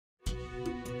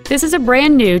This is a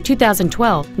brand new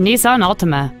 2012 Nissan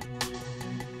Altima.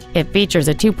 It features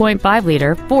a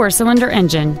 2.5-liter four-cylinder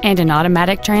engine and an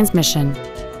automatic transmission.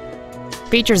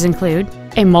 Features include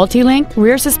a multi-link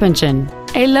rear suspension,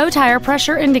 a low tire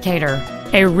pressure indicator,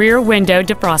 a rear window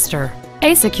defroster,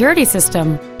 a security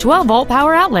system, 12-volt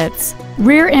power outlets,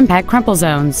 rear impact crumple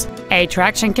zones, a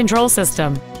traction control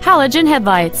system, halogen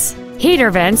headlights,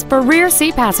 heater vents for rear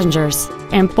seat passengers,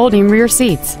 and folding rear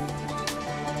seats.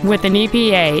 With an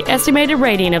EPA estimated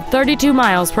rating of 32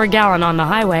 miles per gallon on the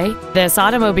highway, this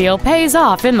automobile pays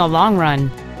off in the long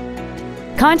run.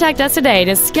 Contact us today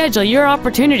to schedule your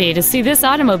opportunity to see this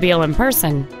automobile in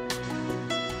person.